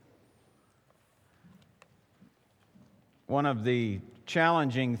One of the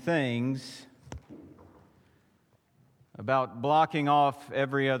challenging things about blocking off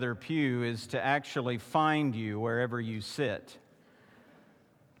every other pew is to actually find you wherever you sit.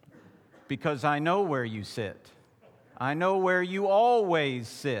 Because I know where you sit. I know where you always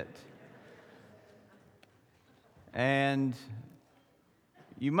sit. And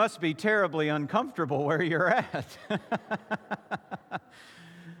you must be terribly uncomfortable where you're at.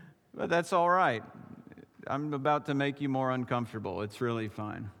 But that's all right. I'm about to make you more uncomfortable. It's really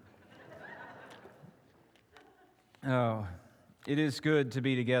fine. Oh, it is good to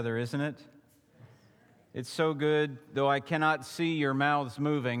be together, isn't it? It's so good. Though I cannot see your mouths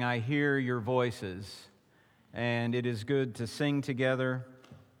moving, I hear your voices. And it is good to sing together.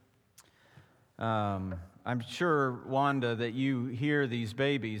 I'm sure, Wanda, that you hear these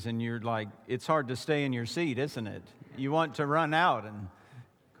babies and you're like, it's hard to stay in your seat, isn't it? You want to run out and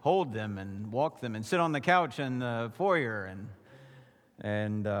hold them and walk them and sit on the couch in the foyer.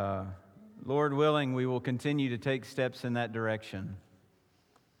 And Lord willing, we will continue to take steps in that direction.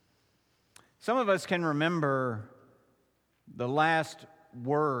 Some of us can remember the last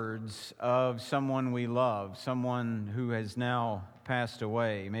words of someone we love, someone who has now passed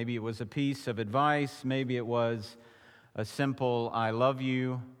away. Maybe it was a piece of advice, maybe it was a simple "I love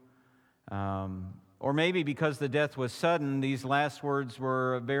you," or maybe because the death was sudden, these last words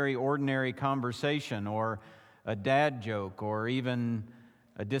were a very ordinary conversation, or a dad joke, or even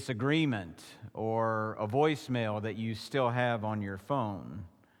a disagreement, or a voicemail that you still have on your phone.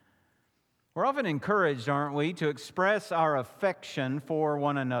 We're often encouraged, aren't we, to express our affection for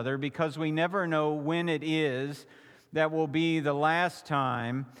one another because we never know when it is that will be the last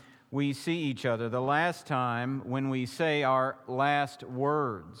time we see each other, the last time when we say our last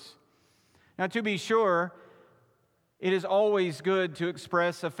words. Now, to be sure, it is always good to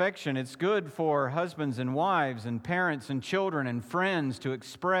express affection. It's good for husbands and wives and parents and children and friends to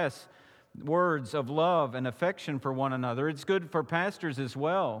express words of love and affection for one another. It's good for pastors as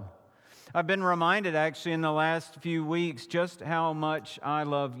well. I've been reminded actually in the last few weeks just how much I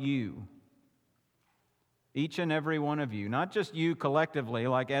love you. Each and every one of you. Not just you collectively,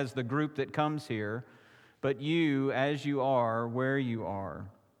 like as the group that comes here, but you as you are, where you are.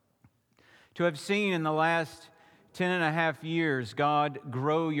 To have seen in the last 10.5 years God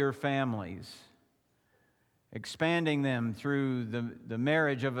grow your families, expanding them through the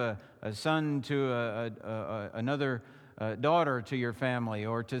marriage of a son to another daughter to your family,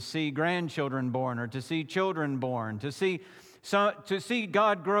 or to see grandchildren born, or to see children born, to see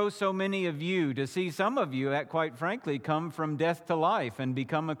God grow so many of you, to see some of you, quite frankly, come from death to life and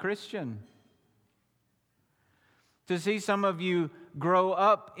become a Christian. To see some of you grow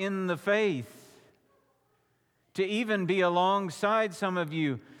up in the faith, to even be alongside some of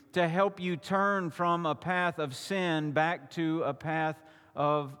you to help you turn from a path of sin back to a path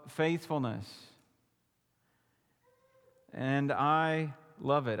of faithfulness. And I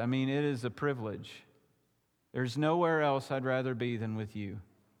love it. I mean, it is a privilege. There's nowhere else I'd rather be than with you.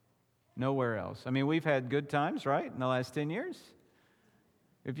 Nowhere else. I mean, we've had good times, right, in the last 10 years?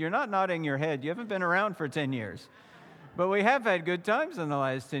 If you're not nodding your head, you haven't been around for 10 years. But we have had good times in the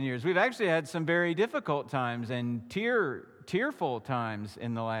last 10 years. We've actually had some very difficult times and tearful times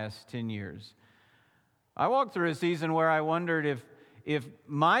in the last 10 years. I walked through a season where I wondered if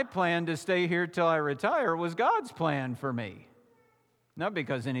my plan to stay here till I retire was God's plan for me. Not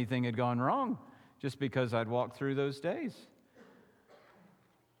because anything had gone wrong, just because I'd walked through those days.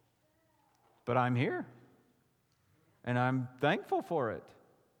 But I'm here, and I'm thankful for it.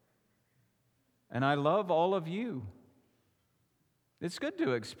 And I love all of you. It's good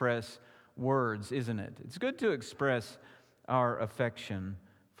to express words, isn't it? It's good to express our affection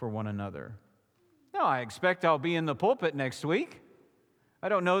for one another. Now, I expect I'll be in the pulpit next week. I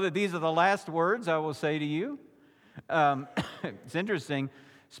don't know that these are the last words I will say to you. It's interesting.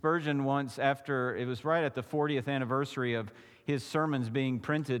 Spurgeon once, after, it was right at the 40th anniversary of his sermons being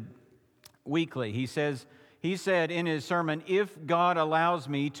printed weekly, he said in his sermon, "If God allows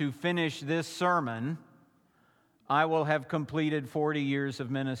me to finish this sermon, I will have completed 40 years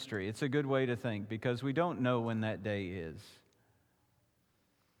of ministry." It's a good way to think because we don't know when that day is.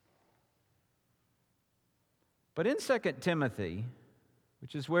 But in 2 Timothy,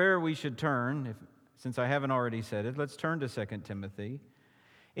 which is where we should turn, since I haven't already said it, let's turn to 2 Timothy.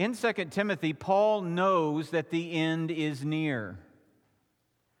 In 2 Timothy, Paul knows that the end is near.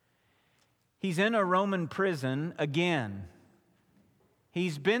 He's in a Roman prison again.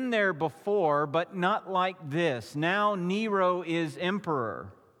 He's been there before, but not like this. Now Nero is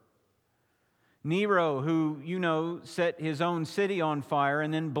emperor. Nero, who, set his own city on fire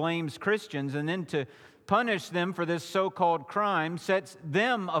and then blames Christians, and then to punish them for this so-called crime, sets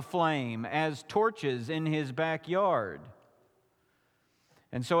them aflame as torches in his backyard.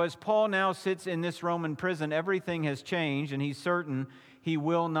 And so as Paul now sits in this Roman prison, everything has changed, and he's certain he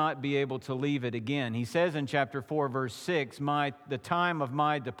will not be able to leave it again. He says in chapter 4, verse 6, the time of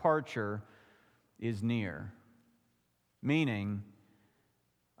my departure is near, meaning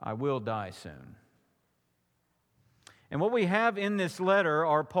I will die soon. And what we have in this letter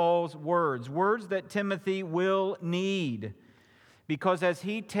are Paul's words that Timothy will need. Because as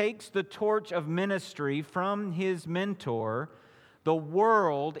he takes the torch of ministry from his mentor, the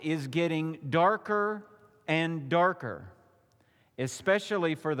world is getting darker and darker,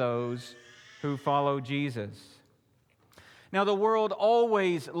 especially for those who follow Jesus. Now, the world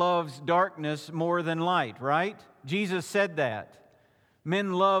always loves darkness more than light, right? Jesus said that.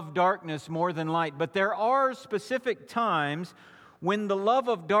 Men love darkness more than light. But there are specific times when the love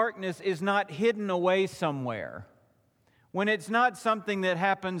of darkness is not hidden away somewhere, when it's not something that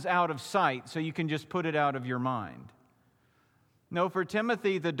happens out of sight, so you can just put it out of your mind. No, for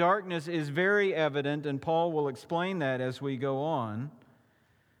Timothy, the darkness is very evident, and Paul will explain that as we go on.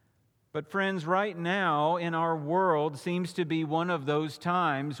 But friends, right now in our world seems to be one of those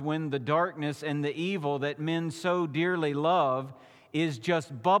times when the darkness and the evil that men so dearly love is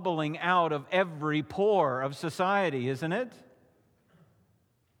just bubbling out of every pore of society, isn't it?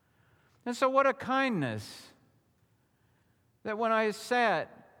 And so what a kindness that when I sat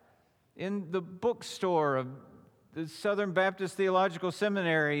in the bookstore of the Southern Baptist Theological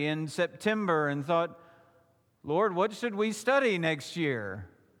Seminary in September and thought, Lord, what should we study next year?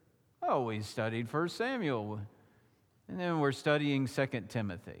 Oh, we studied 1 Samuel, and then we're studying 2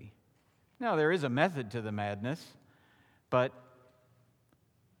 Timothy. Now, there is a method to the madness, but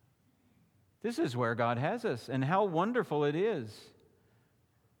this is where God has us, and how wonderful it is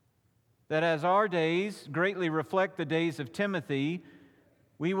that as our days greatly reflect the days of Timothy,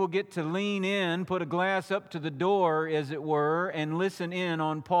 we will get to lean in, put a glass up to the door, as it were, and listen in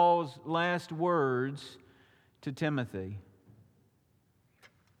on Paul's last words to Timothy.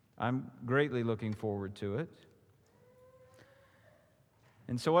 I'm greatly looking forward to it.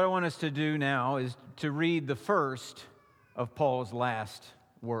 And so what I want us to do now is to read the first of Paul's last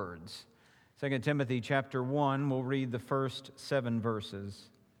words. 2 Timothy chapter 1, we'll read the first 7 verses.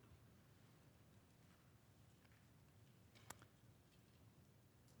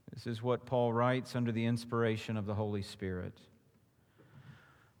 This is what Paul writes under the inspiration of the Holy Spirit.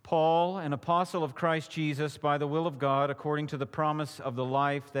 Paul, an apostle of Christ Jesus, by the will of God, according to the promise of the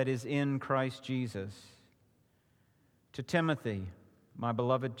life that is in Christ Jesus. To Timothy, my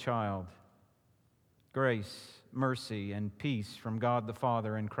beloved child, grace, mercy, and peace from God the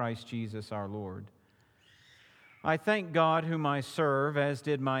Father and Christ Jesus our Lord. I thank God whom I serve, as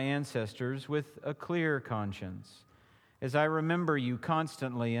did my ancestors, with a clear conscience, as I remember you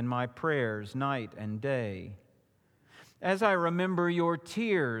constantly in my prayers night and day. As I remember your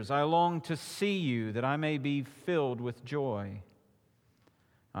tears, I long to see you, that I may be filled with joy.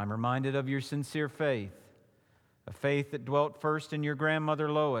 I'm reminded of your sincere faith, a faith that dwelt first in your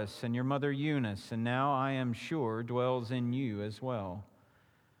grandmother Lois and your mother Eunice, and now I am sure dwells in you as well.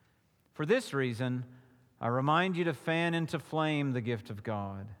 For this reason, I remind you to fan into flame the gift of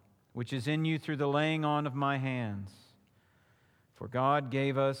God, which is in you through the laying on of my hands. For God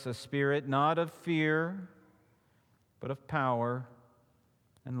gave us a spirit not of fear, but of power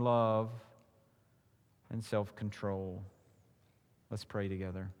and love and self-control. Let's pray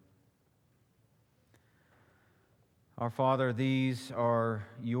together. Our Father, these are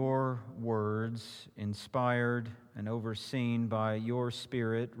your words, inspired and overseen by your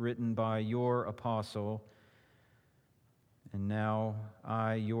Spirit, written by your apostle. And now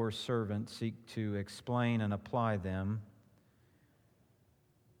I, your servant, seek to explain and apply them.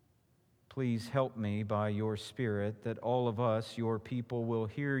 Please help me by your Spirit that all of us, your people, will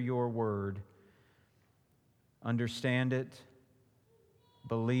hear your word, understand it,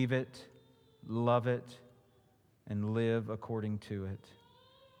 believe it, love it, and live according to it.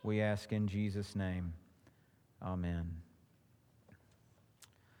 We ask in Jesus' name. Amen.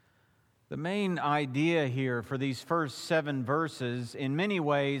 The main idea here for these first 7 verses in many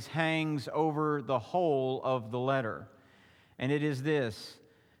ways hangs over the whole of the letter. And it is this,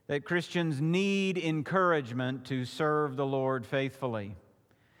 that Christians need encouragement to serve the Lord faithfully.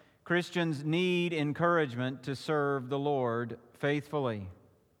 Christians need encouragement to serve the Lord faithfully.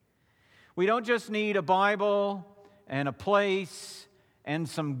 We don't just need a Bible and a place and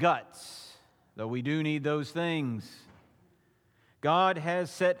some guts, though we do need those things. God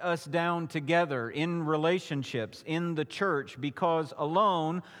has set us down together in relationships, in the church, because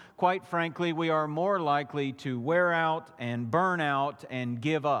alone, quite frankly, we are more likely to wear out and burn out and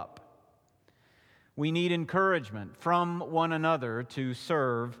give up. We need encouragement from one another to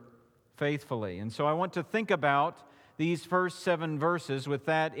serve faithfully. And so I want to think about these first 7 verses with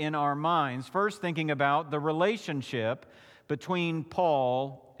that in our minds. First, thinking about the relationship between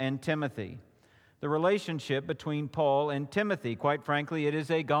Paul and Timothy. The relationship between Paul and Timothy. Quite frankly, it is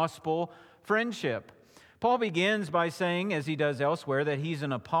a gospel friendship. Paul begins by saying, as he does elsewhere, that he's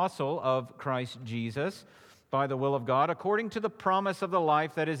an apostle of Christ Jesus by the will of God, according to the promise of the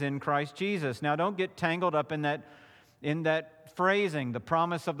life that is in Christ Jesus. Now, don't get tangled up in that phrasing, the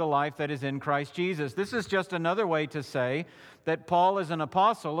promise of the life that is in Christ Jesus. This is just another way to say that Paul is an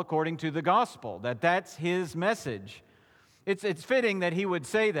apostle according to the gospel, that's his message. It's fitting that he would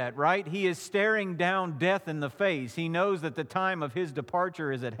say that, right? He is staring down death in the face. He knows that the time of his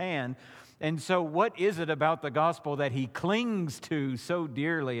departure is at hand. And so what is it about the gospel that he clings to so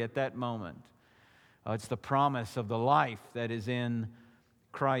dearly at that moment? It's the promise of the life that is in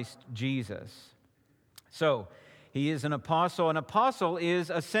Christ Jesus. So, he is an apostle. An apostle is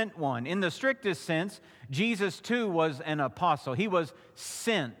a sent one. In the strictest sense, Jesus too was an apostle. He was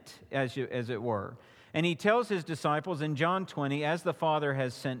sent, as it were. And he tells his disciples in John 20, "As the Father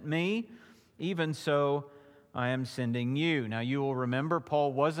has sent me, even so I am sending you." Now you will remember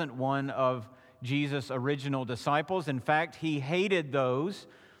Paul wasn't one of Jesus' original disciples. In fact, he hated those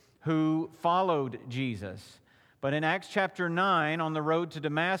who followed Jesus. But in Acts chapter 9, on the road to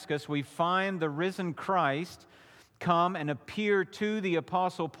Damascus, we find the risen Christ come and appear to the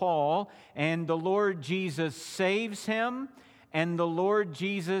Apostle Paul, and the Lord Jesus saves him, and the Lord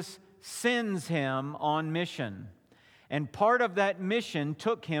Jesus sends him on mission. And part of that mission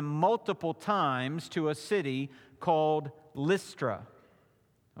took him multiple times to a city called Lystra.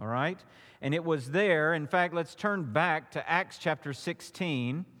 All right? And it was there, in fact, let's turn back to Acts chapter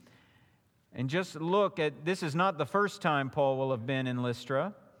 16 and just look at, this is not the first time Paul will have been in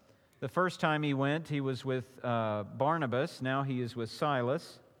Lystra. The first time he went, he was with Barnabas. Now he is with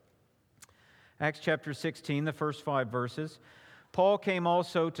Silas. Acts chapter 16, the first 5 verses. "Paul came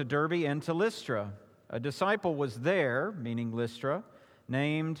also to Derbe and to Lystra. A disciple was there," meaning Lystra,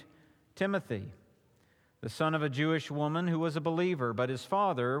 "named Timothy, the son of a Jewish woman who was a believer, but his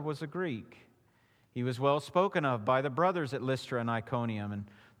father was a Greek. He was well spoken of by the brothers at Lystra and Iconium, and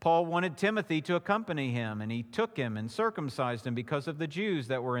Paul wanted Timothy to accompany him, and he took him and circumcised him because of the Jews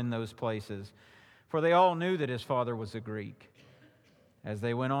that were in those places, for they all knew that his father was a Greek. As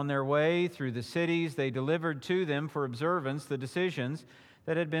they went on their way through the cities, they delivered to them for observance the decisions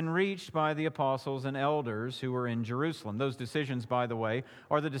that had been reached by the apostles and elders who were in Jerusalem." Those decisions, by the way,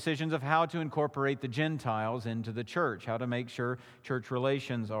 are the decisions of how to incorporate the Gentiles into the church, how to make sure church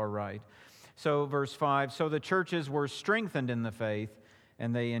relations are right. So, verse 5, "So the churches were strengthened in the faith,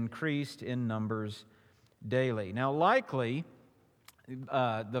 and they increased in numbers daily." Now, likely,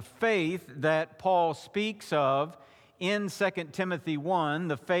 the faith that Paul speaks of in 2 Timothy 1,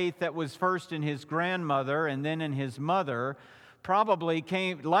 the faith that was first in his grandmother and then in his mother, likely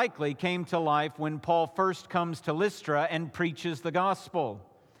came to life when Paul first comes to Lystra and preaches the gospel.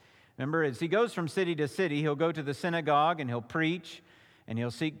 Remember, as he goes from city to city, he'll go to the synagogue and he'll preach, and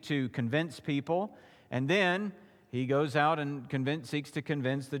he'll seek to convince people, and then he goes out and seeks to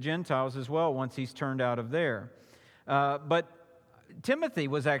convince the Gentiles as well once he's turned out of there. But Timothy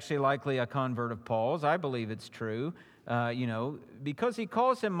was actually likely a convert of Paul's. I believe it's true, because he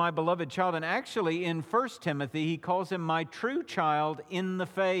calls him my beloved child. And actually in 1 Timothy, he calls him my true child in the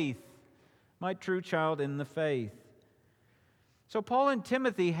faith. My true child in the faith. So Paul and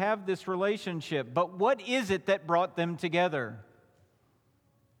Timothy have this relationship. But what is it that brought them together?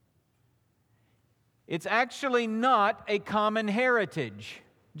 It's actually not a common heritage.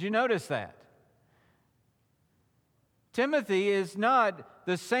 Did you notice that? Timothy is not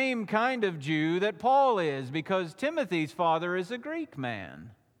the same kind of Jew that Paul is, because Timothy's father is a Greek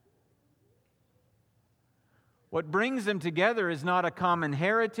man. What brings them together is not a common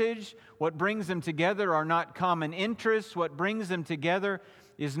heritage. What brings them together are not common interests. What brings them together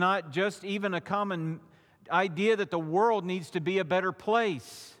is not just even a common idea that the world needs to be a better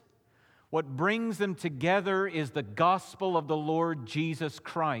place. What brings them together is the gospel of the Lord Jesus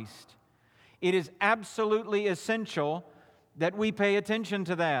Christ. It is absolutely essential that we pay attention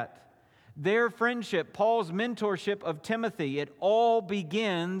to that. Their friendship, Paul's mentorship of Timothy, it all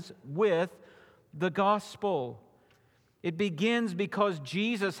begins with the gospel. It begins because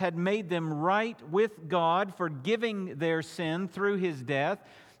Jesus had made them right with God, forgiving their sin through His death,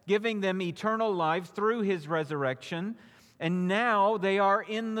 giving them eternal life through His resurrection. And now they are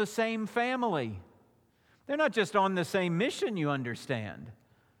in the same family. They're not just on the same mission, you understand.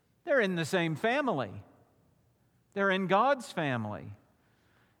 They're in the same family. They're in God's family.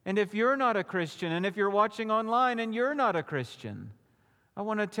 And if you're not a Christian, and if you're watching online and you're not a Christian, I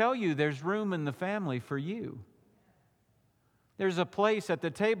want to tell you there's room in the family for you. There's a place at the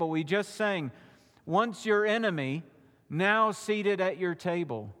table. We just sang, once your enemy, now seated at your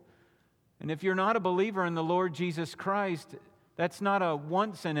table. And if you're not a believer in the Lord Jesus Christ, that's not a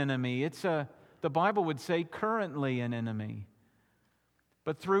once an enemy. It's the Bible would say currently an enemy.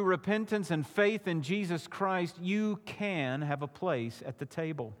 But through repentance and faith in Jesus Christ, you can have a place at the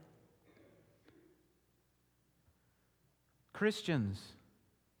table. Christians,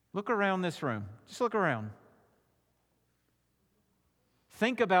 look around this room. Just look around.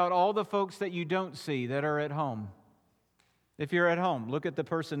 Think about all the folks that you don't see that are at home. If you're at home, look at the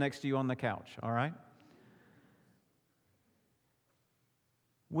person next to you on the couch, all right?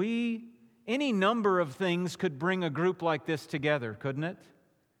 Any number of things could bring a group like this together, couldn't it?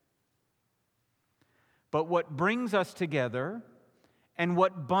 But what brings us together and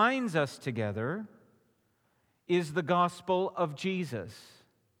what binds us together is the gospel of Jesus.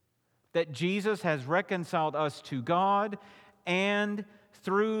 That Jesus has reconciled us to God, and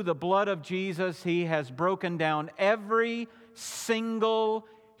through the blood of Jesus, He has broken down every single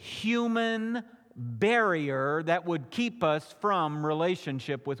human barrier that would keep us from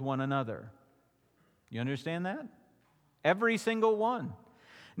relationship with one another. You understand that? Every single one.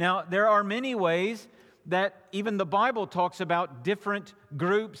 Now, there are many ways that even the Bible talks about different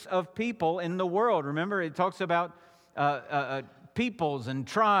groups of people in the world. Remember, it talks about peoples and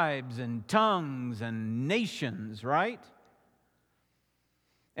tribes and tongues and nations, right?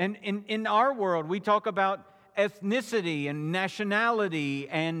 And in our world, we talk about ethnicity and nationality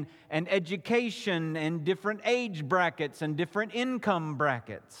and education and different age brackets and different income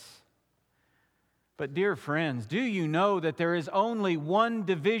brackets. But dear friends, do you know that there is only one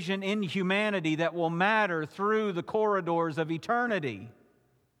division in humanity that will matter through the corridors of eternity?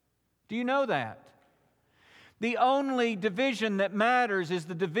 Do you know that? The only division that matters is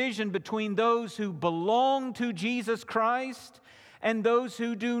the division between those who belong to Jesus Christ and those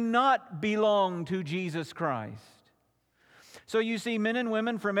who do not belong to Jesus Christ. So you see, men and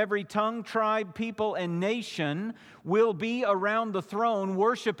women from every tongue, tribe, people, and nation will be around the throne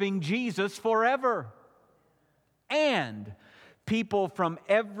worshiping Jesus forever. And people from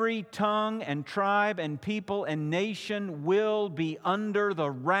every tongue and tribe and people and nation will be under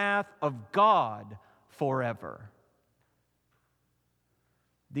the wrath of God forever.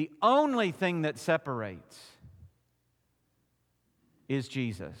 The only thing that separates is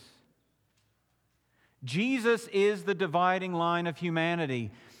Jesus. Jesus is the dividing line of humanity.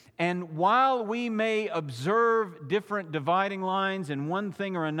 And while we may observe different dividing lines in one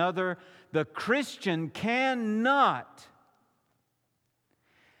thing or another, the Christian cannot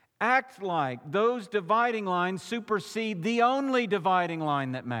act like those dividing lines supersede the only dividing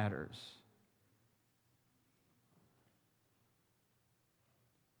line that matters.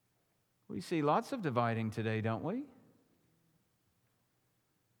 We see lots of dividing today, don't we?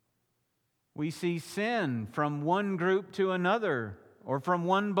 We see sin from one group to another, or from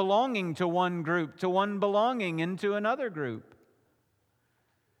one belonging to one group to one belonging into another group.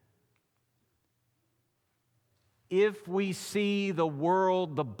 If we see the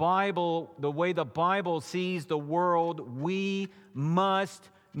world, the Bible, the way the Bible sees the world, we must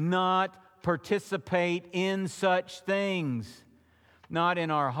not participate in such things. Not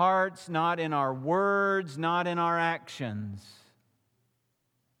in our hearts, not in our words, not in our actions.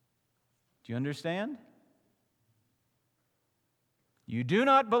 Do you understand? You do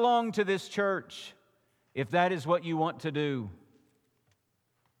not belong to this church if that is what you want to do.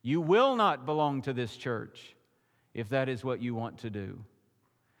 You will not belong to this church if that is what you want to do.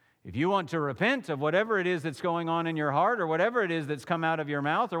 If you want to repent of whatever it is that's going on in your heart, or whatever it is that's come out of your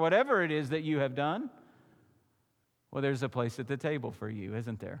mouth, or whatever it is that you have done, well, there's a place at the table for you,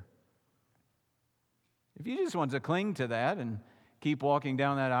 isn't there? If you just want to cling to that and keep walking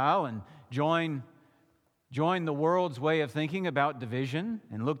down that aisle and join the world's way of thinking about division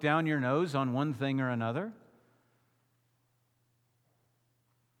and look down your nose on one thing or another,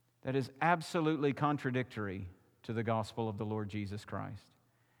 that is absolutely contradictory to the gospel of the Lord Jesus Christ.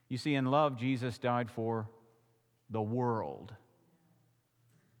 You see, in love, Jesus died for the world.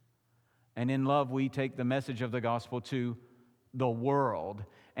 And in love, we take the message of the gospel to the world.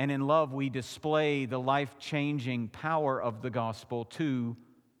 And in love, we display the life-changing power of the gospel to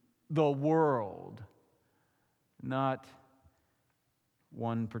the world, not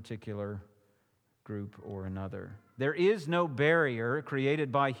one particular group or another. There is no barrier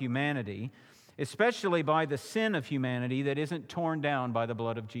created by humanity, especially by the sin of humanity, that isn't torn down by the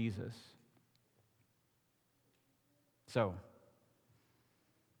blood of Jesus. So,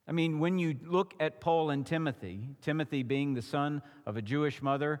 when you look at Paul and Timothy, Timothy being the son of a Jewish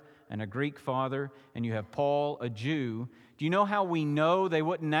mother and a Greek father, and you have Paul, a Jew, do you know how we know they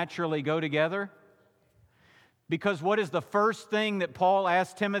wouldn't naturally go together? Because what is the first thing that Paul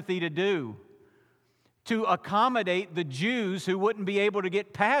asked Timothy to do? To accommodate the Jews who wouldn't be able to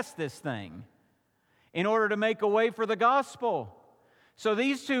get past this thing in order to make a way for the gospel. So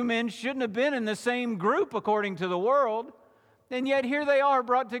these two men shouldn't have been in the same group according to the world, and yet here they are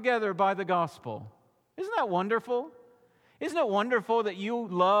brought together by the gospel. Isn't that wonderful? Isn't it wonderful that you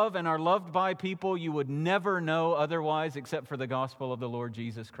love and are loved by people you would never know otherwise except for the gospel of the Lord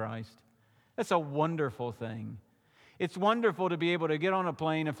Jesus Christ? That's a wonderful thing. It's wonderful to be able to get on a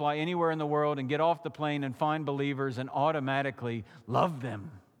plane and fly anywhere in the world and get off the plane and find believers and automatically love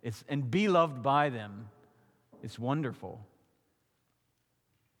them and be loved by them. It's wonderful.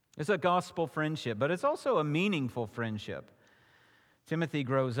 It's a gospel friendship, but it's also a meaningful friendship. Timothy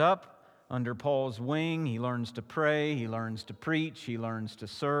grows up under Paul's wing. He learns to pray, he learns to preach, he learns to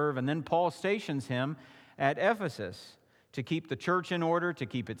serve, and then Paul stations him at Ephesus to keep the church in order, to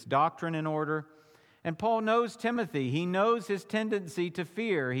keep its doctrine in order. And Paul knows Timothy. He knows his tendency to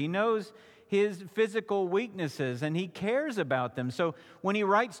fear. He knows his physical weaknesses, and he cares about them. So when he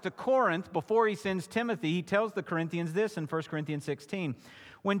writes to Corinth, before he sends Timothy, he tells the Corinthians this in 1 Corinthians 16.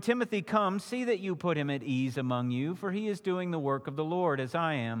 When Timothy comes, see that you put him at ease among you, for he is doing the work of the Lord as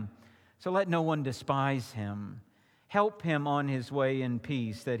I am. So let no one despise him. Help him on his way in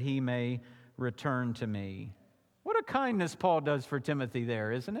peace, that he may return to me. What a kindness Paul does for Timothy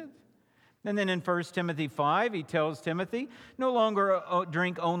there, isn't it? And then in 1 Timothy 5, he tells Timothy, no longer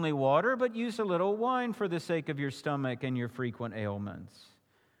drink only water, but use a little wine for the sake of your stomach and your frequent ailments.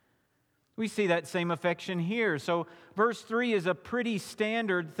 We see that same affection here. So verse 3 is a pretty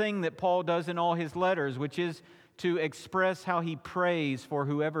standard thing that Paul does in all his letters, which is to express how he prays for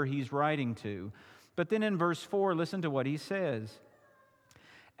whoever he's writing to. But then in verse 4, listen to what he says.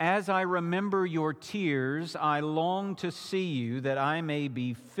 As I remember your tears, I long to see you, that I may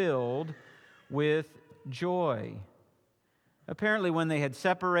be filled with joy. Apparently when they had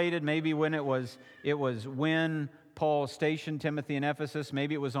separated, maybe when it was when Paul stationed Timothy in Ephesus,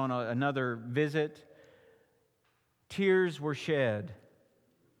 maybe it was on another visit, tears were shed.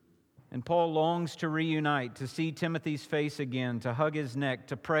 And Paul longs to reunite, to see Timothy's face again, to hug his neck,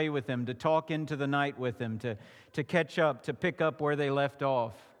 to pray with him, to talk into the night with him, to catch up, to pick up where they left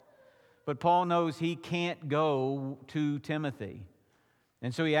off. But Paul knows he can't go to Timothy.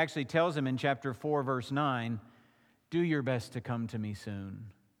 And so he actually tells him in chapter 4, verse 9, do your best to come to me soon.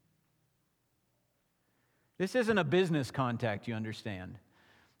 This isn't a business contact, you understand.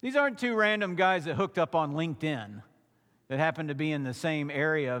 These aren't two random guys that hooked up on LinkedIn that happen to be in the same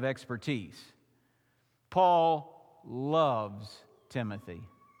area of expertise. Paul loves Timothy,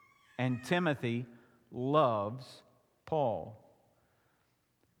 and Timothy loves Paul.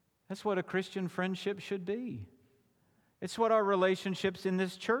 That's what a Christian friendship should be. It's what our relationships in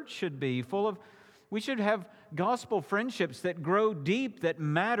this church should be. We should have gospel friendships that grow deep, that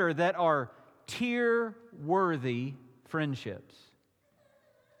matter, that are tear-worthy friendships.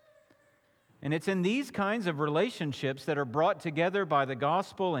 And it's in these kinds of relationships that are brought together by the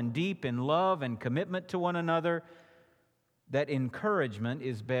gospel and deep in love and commitment to one another that encouragement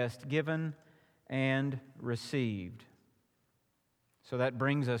is best given and received. So that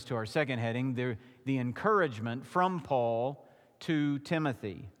brings us to our second heading, the encouragement from Paul to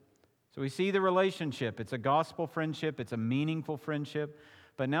Timothy. So we see the relationship. It's a gospel friendship. It's a meaningful friendship.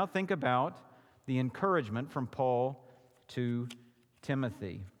 But now think about the encouragement from Paul to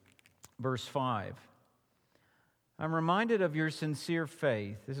Timothy. Verse 5. I'm reminded of your sincere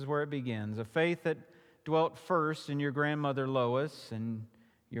faith. This is where it begins. A faith that dwelt first in your grandmother Lois and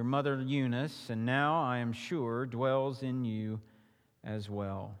your mother Eunice, and now, I am sure, dwells in you as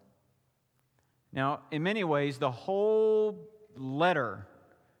well. Now, in many ways, the whole letter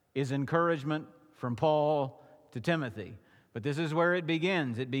is encouragement from Paul to Timothy. But this is where it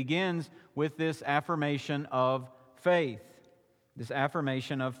begins. It begins with this affirmation of faith. This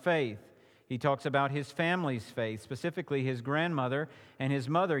affirmation of faith. He talks about his family's faith, specifically his grandmother and his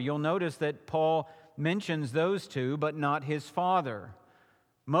mother. You'll notice that Paul mentions those two, but not his father.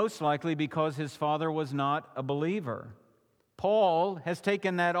 Most likely because his father was not a believer. Paul has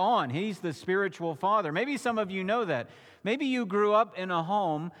taken that on. He's the spiritual father. Maybe some of you know that. Maybe you grew up in a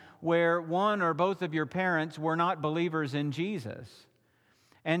home where one or both of your parents were not believers in Jesus.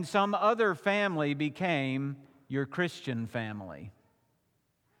 And some other family became your Christian family.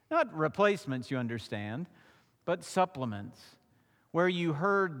 Not replacements, you understand, but supplements, where you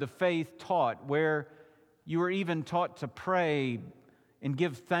heard the faith taught, where you were even taught to pray and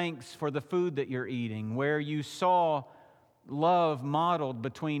give thanks for the food that you're eating, where you saw love modeled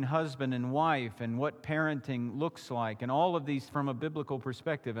between husband and wife and what parenting looks like, and all of these from a biblical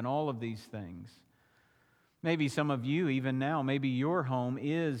perspective, and all of these things. Maybe some of you, even now, maybe your home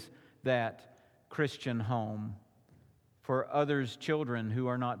is that Christian home for others' children who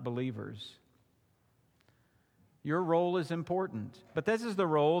are not believers. Your role is important, but this is the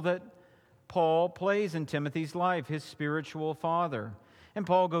role that Paul plays in Timothy's life, his spiritual father. And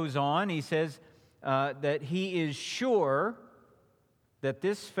Paul goes on, he says that he is sure that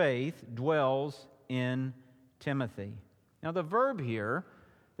this faith dwells in Timothy. Now the verb here,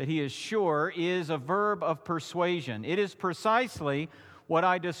 that he is sure, is a verb of persuasion. It is precisely what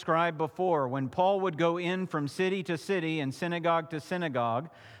I described before. When Paul would go in from city to city and synagogue to synagogue,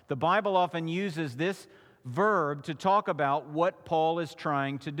 the Bible often uses this verb to talk about what Paul is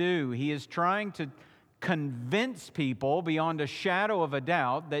trying to do. He is trying to convince people beyond a shadow of a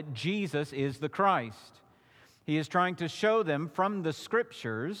doubt that Jesus is the Christ. He is trying to show them from the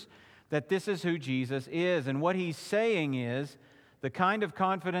Scriptures that this is who Jesus is. And what he's saying is, the kind of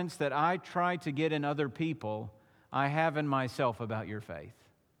confidence that I try to get in other people, I have in myself about your faith.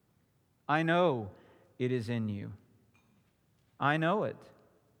 I know it is in you. I know it.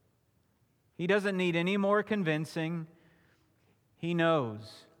 He doesn't need any more convincing. He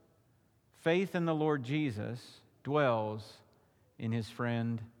knows faith in the Lord Jesus dwells in his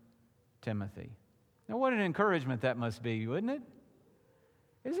friend Timothy. Now, what an encouragement that must be, wouldn't it?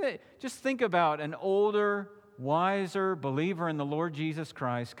 Isn't it? Just think about an older, wiser believer in the Lord Jesus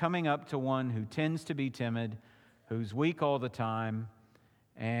Christ coming up to one who tends to be timid, who's weak all the time,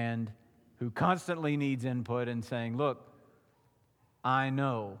 and who constantly needs input, and saying, look, I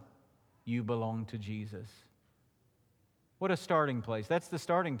know you belong to Jesus. What a starting place. That's the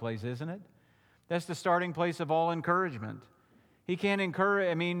starting place, isn't it? That's the starting place of all encouragement. He can't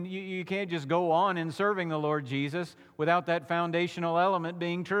encourage, you can't just go on in serving the Lord Jesus without that foundational element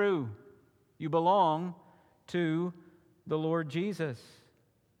being true. You belong to the Lord Jesus.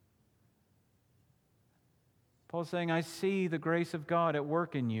 Paul's saying, I see the grace of God at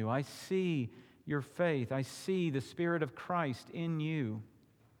work in you. I see your faith. I see the Spirit of Christ in you.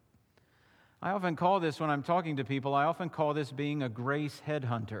 I often call this, when I'm talking to people, I often call this being a grace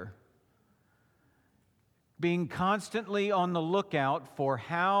headhunter. Being constantly on the lookout for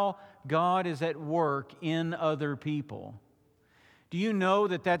how God is at work in other people. Do you know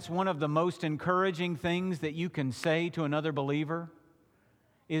that that's one of the most encouraging things that you can say to another believer?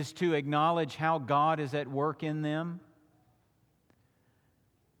 Is to acknowledge how God is at work in them?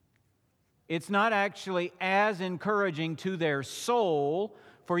 It's not actually as encouraging to their soul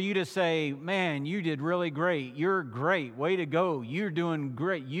for you to say, man, you did really great. You're great. Way to go. You're doing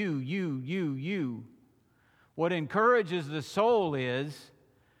great. You. What encourages the soul is,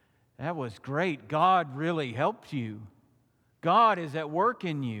 that was great. God really helped you. God is at work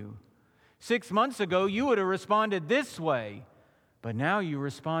in you. 6 months ago, you would have responded this way, but now you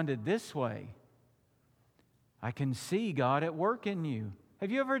responded this way. I can see God at work in you.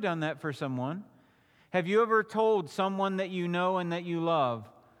 Have you ever done that for someone? Have you ever told someone that you know and that you love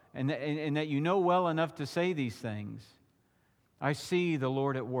and that you know well enough to say these things? I see the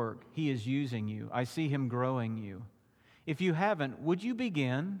Lord at work. He is using you. I see Him growing you. If you haven't, would you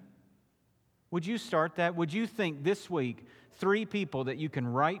begin? Would you start that? Would you think this week 3 people that you can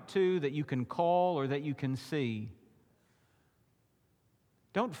write to, that you can call, or that you can see?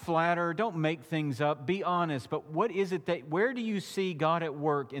 Don't flatter. Don't make things up. Be honest. But what is it where do you see God at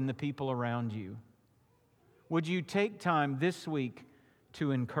work in the people around you? Would you take time this week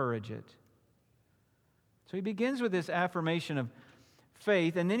to encourage it? So he begins with this affirmation of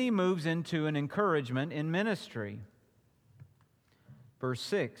faith, and then he moves into an encouragement in ministry. Verse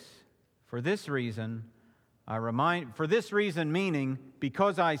 6, for this reason meaning,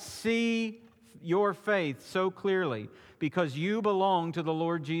 because I see your faith so clearly, because you belong to the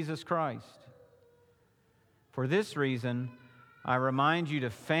Lord Jesus Christ. For this reason, I remind you to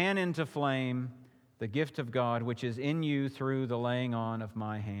fan into flame the gift of God which is in you through the laying on of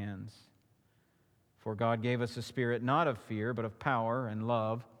my hands. For God gave us a spirit not of fear, but of power and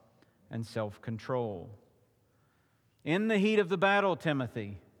love and self-control. In the heat of the battle,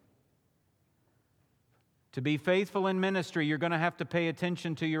 Timothy, to be faithful in ministry, you're going to have to pay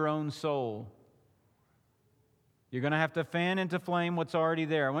attention to your own soul. You're going to have to fan into flame what's already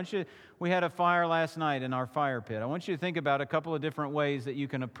there. We had a fire last night in our fire pit. I want you to think about a couple of different ways that you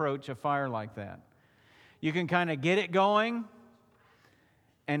can approach a fire like that. You can kind of get it going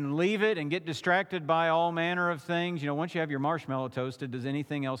and leave it and get distracted by all manner of things. Once you have your marshmallow toasted, does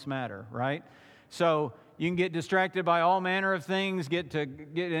anything else matter, right? So you can get distracted by all manner of things, get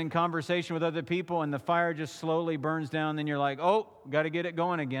in conversation with other people, and the fire just slowly burns down. Then you're like, oh, got to get it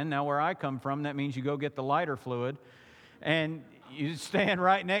going again. Now where I come from, that means you go get the lighter fluid, and you stand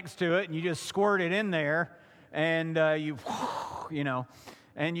right next to it, and you just squirt it in there, and and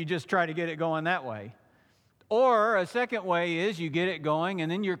you just try to get it going that way. Or a second way is you get it going,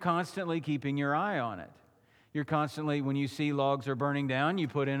 and then you're constantly keeping your eye on it. You're constantly, when you see logs are burning down, you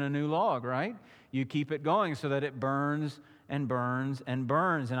put in a new log, right? You keep it going so that it burns and burns and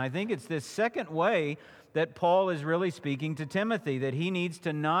burns. And I think it's this second way that Paul is really speaking to Timothy, that he needs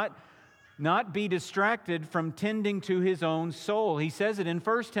to not be distracted from tending to his own soul. He says it in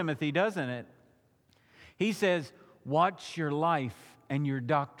 1 Timothy, doesn't it? He says, watch your life and your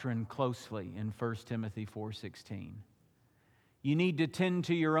doctrine closely in 1 Timothy 4:16. You need to tend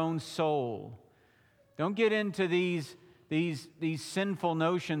to your own soul. Don't get into these sinful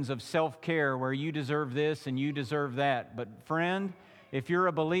notions of self-care where you deserve this and you deserve that. But friend, if you're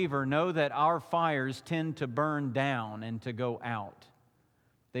a believer, know that our fires tend to burn down and to go out.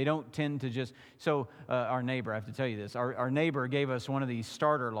 They don't tend to just... So our neighbor, I have to tell you this, our neighbor gave us one of these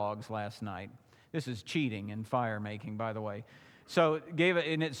starter logs last night. This is cheating in fire making, by the way. So gave it,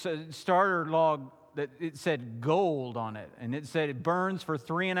 and it's a starter log that it said gold on it, and it said it burns for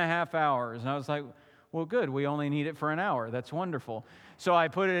 3.5 hours. And I was like, well, good, we only need it for an hour. That's wonderful. So I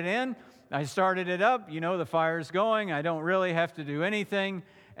put it in, I started it up, the fire's going, I don't really have to do anything.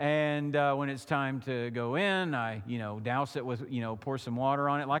 And when it's time to go in, I, douse it with, pour some water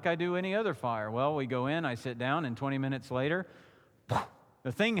on it like I do any other fire. Well, we go in, I sit down, and 20 minutes later,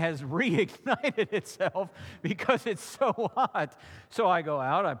 the thing has reignited itself because it's so hot. So I go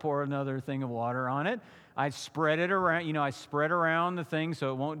out, I pour another thing of water on it. I spread it around, I spread around the thing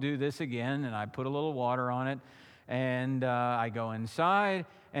so it won't do this again, and I put a little water on it, and I go inside,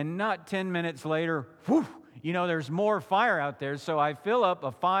 and not 10 minutes later, whew, there's more fire out there, so I fill up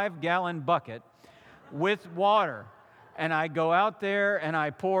a 5-gallon bucket with water, and I go out there, and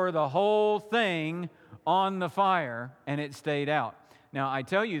I pour the whole thing on the fire, and it stayed out. Now, I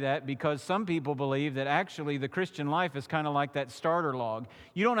tell you that because some people believe that actually the Christian life is kind of like that starter log.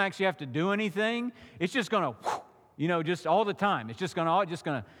 You don't actually have to do anything. It's just going to, just all the time. It's just going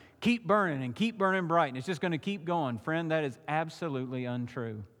to keep burning and keep burning bright, and it's just going to keep going. Friend, that is absolutely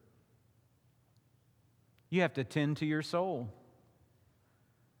untrue. You have to tend to your soul.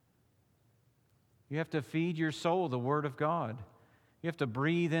 You have to feed your soul the Word of God. You have to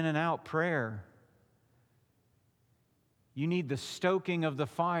breathe in and out prayer. You need the stoking of the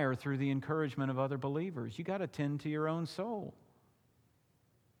fire through the encouragement of other believers. You got to tend to your own soul.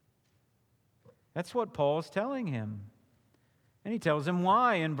 That's what Paul's telling him. And he tells him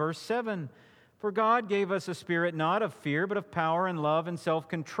why in verse 7. For God gave us a spirit not of fear, but of power and love and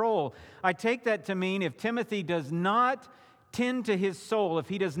self-control. I take that to mean if Timothy does not tend to his soul, if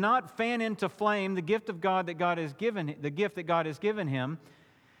he does not fan into flame the gift of God that God has given, the gift that God has given him,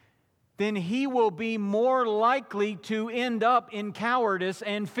 then he will be more likely to end up in cowardice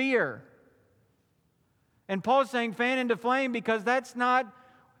and fear. And Paul's saying fan into flame because that's not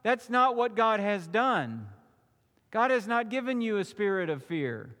what God has done. God has not given you a spirit of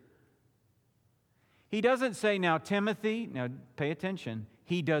fear. He doesn't say, now Timothy, now pay attention.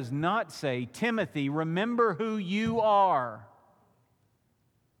 He does not say, Timothy, remember who you are.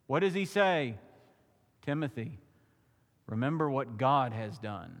 What does he say? Timothy, remember what God has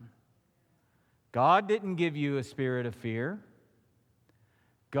done. God didn't give you a spirit of fear.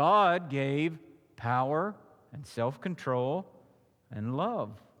 God gave power and self-control and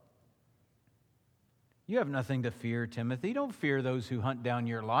love. You have nothing to fear, Timothy. Don't fear those who hunt down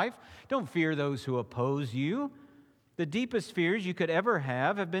your life. Don't fear those who oppose you. The deepest fears you could ever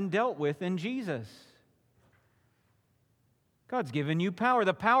have been dealt with in Jesus. God's given you power.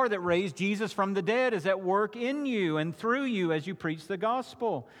 The power that raised Jesus from the dead is at work in you and through you as you preach the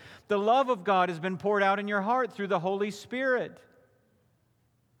gospel. The love of God has been poured out in your heart through the Holy Spirit.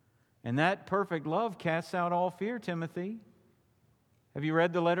 And that perfect love casts out all fear, Timothy. Have you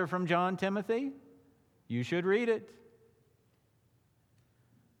read the letter from John, Timothy? You should read it.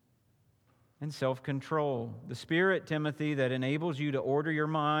 And self-control. The Spirit, Timothy, that enables you to order your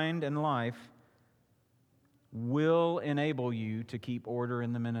mind and life will enable you to keep order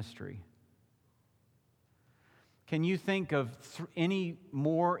in the ministry. Can you think of any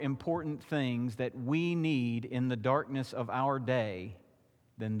more important things that we need in the darkness of our day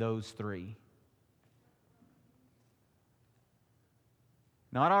than those three?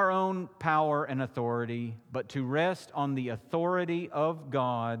 not our own power and authority, but to rest on the authority of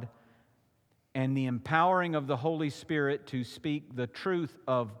God and the empowering of the Holy Spirit to speak the truth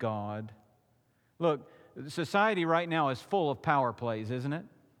of God. Look, society right now is full of power plays, isn't it?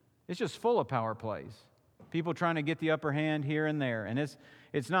 It's just full of power plays. People trying to get the upper hand here and there. And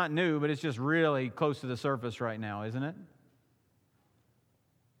it's not new, but it's just really close to the surface right now, isn't it?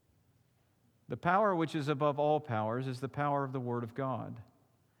 The power which is above all powers is the power of the Word of God.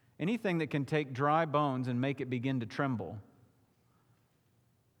 Anything that can take dry bones and make it begin to tremble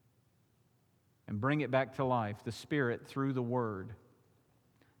and bring it back to life, the Spirit through the Word,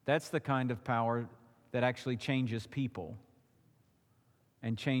 that's the kind of power that actually changes people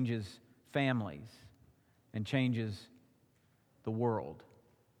and changes families and changes the world.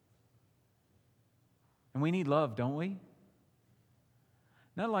 And we need love, don't we?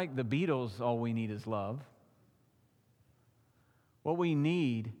 Not like the Beatles, all we need is love. What we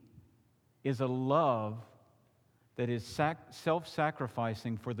need is a love that is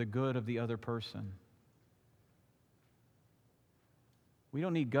self-sacrificing for the good of the other person. We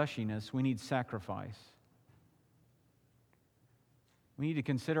don't need gushiness, we need sacrifice. We need to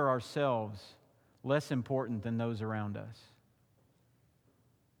consider ourselves less important than those around us.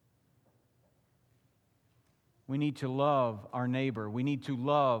 We need to love our neighbor. We need to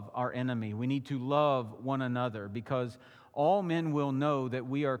love our enemy. We need to love one another, because all men will know that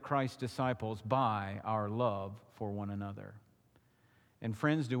we are Christ's disciples by our love for one another. And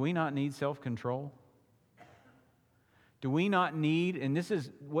friends, do we not need self-control? Do we not need, and this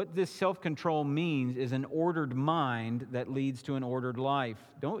is what this self-control means, is an ordered mind that leads to an ordered life.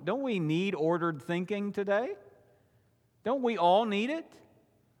 Don't we need ordered thinking today? Don't we all need it?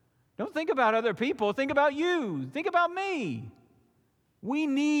 Don't think about other people. Think about you. Think about me. We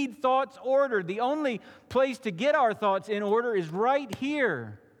need thoughts ordered. The only place to get our thoughts in order is right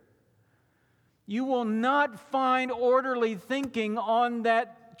here. You will not find orderly thinking on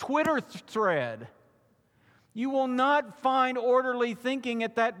that Twitter thread. You will not find orderly thinking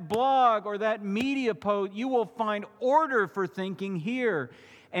at that blog or that media post. You will find order for thinking here.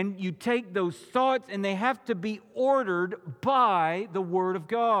 And you take those thoughts and they have to be ordered by the Word of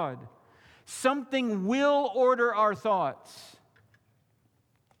God. Something will order our thoughts.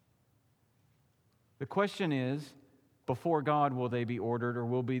 The question is, before God, will they be ordered, or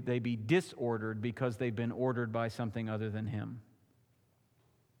will they be disordered because they've been ordered by something other than Him?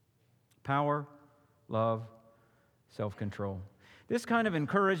 Power, love, self-control. This kind of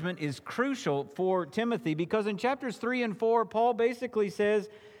encouragement is crucial for Timothy, because in chapters 3 and 4, Paul basically says,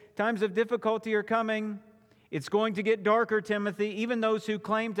 times of difficulty are coming. It's going to get darker, Timothy. Even those who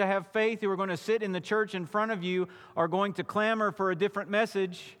claim to have faith, who are going to sit in the church in front of you, are going to clamor for a different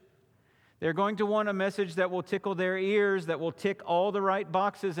message. They're going to want a message that will tickle their ears, that will tick all the right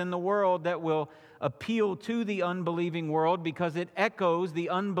boxes in the world, that will appeal to the unbelieving world because it echoes the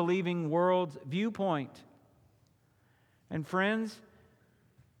unbelieving world's viewpoint. And friends,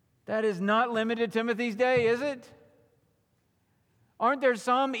 that is not limited to Timothy's day, is it? Aren't there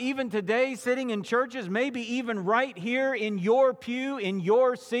some even today sitting in churches, maybe even right here in your pew, in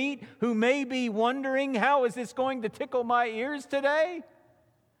your seat, who may be wondering, how is this going to tickle my ears today?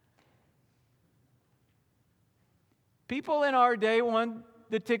 People in our day want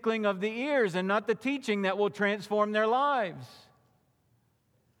the tickling of the ears and not the teaching that will transform their lives.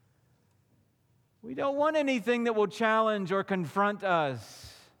 We don't want anything that will challenge or confront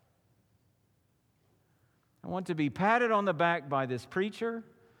us. I want to be patted on the back by this preacher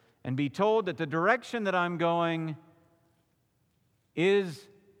and be told that the direction that I'm going is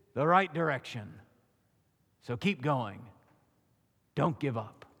the right direction. So keep going. Don't give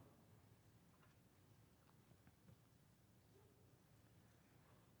up.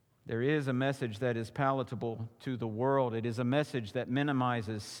 There is a message that is palatable to the world. It is a message that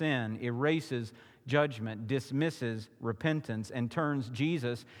minimizes sin, erases judgment, dismisses repentance, and turns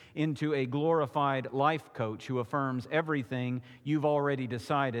Jesus into a glorified life coach who affirms everything you've already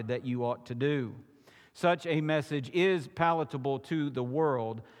decided that you ought to do. Such a message is palatable to the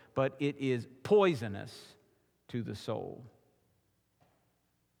world, but it is poisonous to the soul.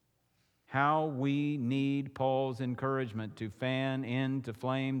 How we need Paul's encouragement to fan into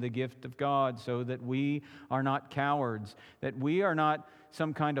flame the gift of God so that we are not cowards, that we are not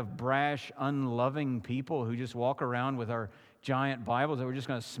some kind of brash, unloving people who just walk around with our giant Bibles that we're just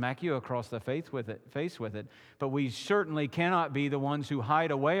going to smack you across the face with it. But we certainly cannot be the ones who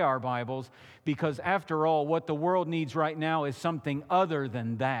hide away our Bibles, because after all, what the world needs right now is something other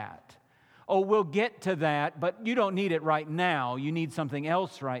than that. Oh, we'll get to that, but you don't need it right now. You need something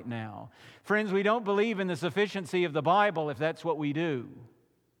else right now. Friends, we don't believe in the sufficiency of the Bible if that's what we do.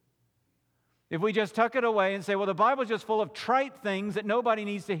 If we just tuck it away and say, well, the Bible's just full of trite things that nobody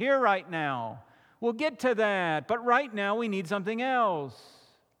needs to hear right now. We'll get to that, but right now we need something else.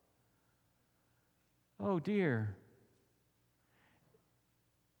 Oh dear.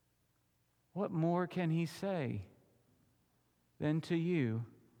 What more can he say than to you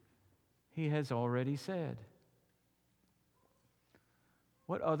he has already said?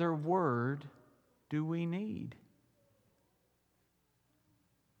 What other word do we need?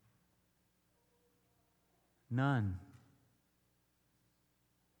 None.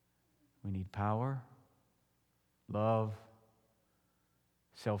 We need power, love,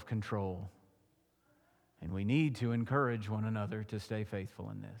 self-control. And we need to encourage one another to stay faithful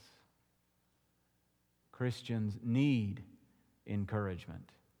in this. Christians need encouragement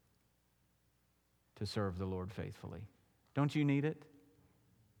to serve the Lord faithfully. Don't you need it?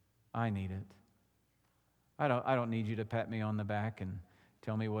 I need it. I don't need you to pat me on the back and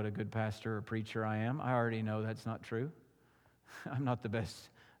tell me what a good pastor or preacher I am. I already know that's not true. I'm not the best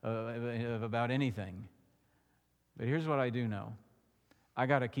about anything. But here's what I do know. I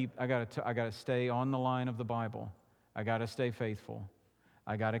got to stay on the line of the Bible. I got to stay faithful.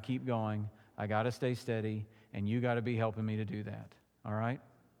 I got to keep going. I got to stay steady, and you got to be helping me to do that. All right?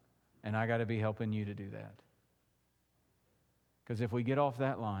 And I got to be helping you to do that. Because if we get off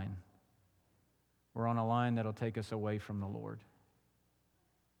that line, we're on a line that'll take us away from the Lord.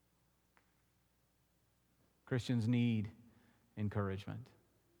 Christians need encouragement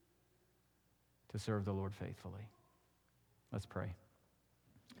to serve the Lord faithfully. Let's pray.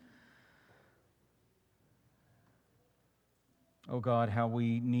 Oh God, how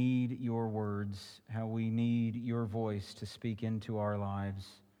we need your words, how we need your voice to speak into our lives,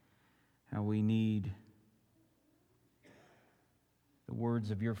 how we need the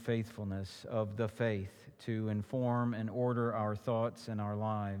words of your faithfulness, of the faith, to inform and order our thoughts and our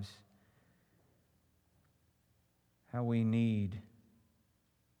lives. How we need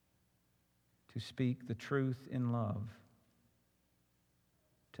to speak the truth in love,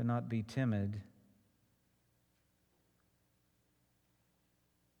 to not be timid,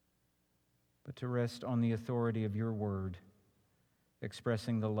 but to rest on the authority of your word,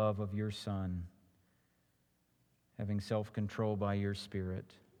 expressing the love of your Son, having self-control by your Spirit,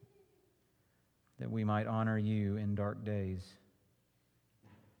 that we might honor you in dark days.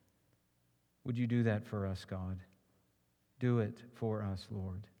 Would you do that for us, God? Do it for us,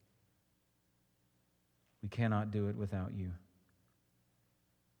 Lord. We cannot do it without you.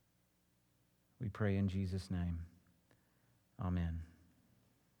 We pray in Jesus' name. Amen.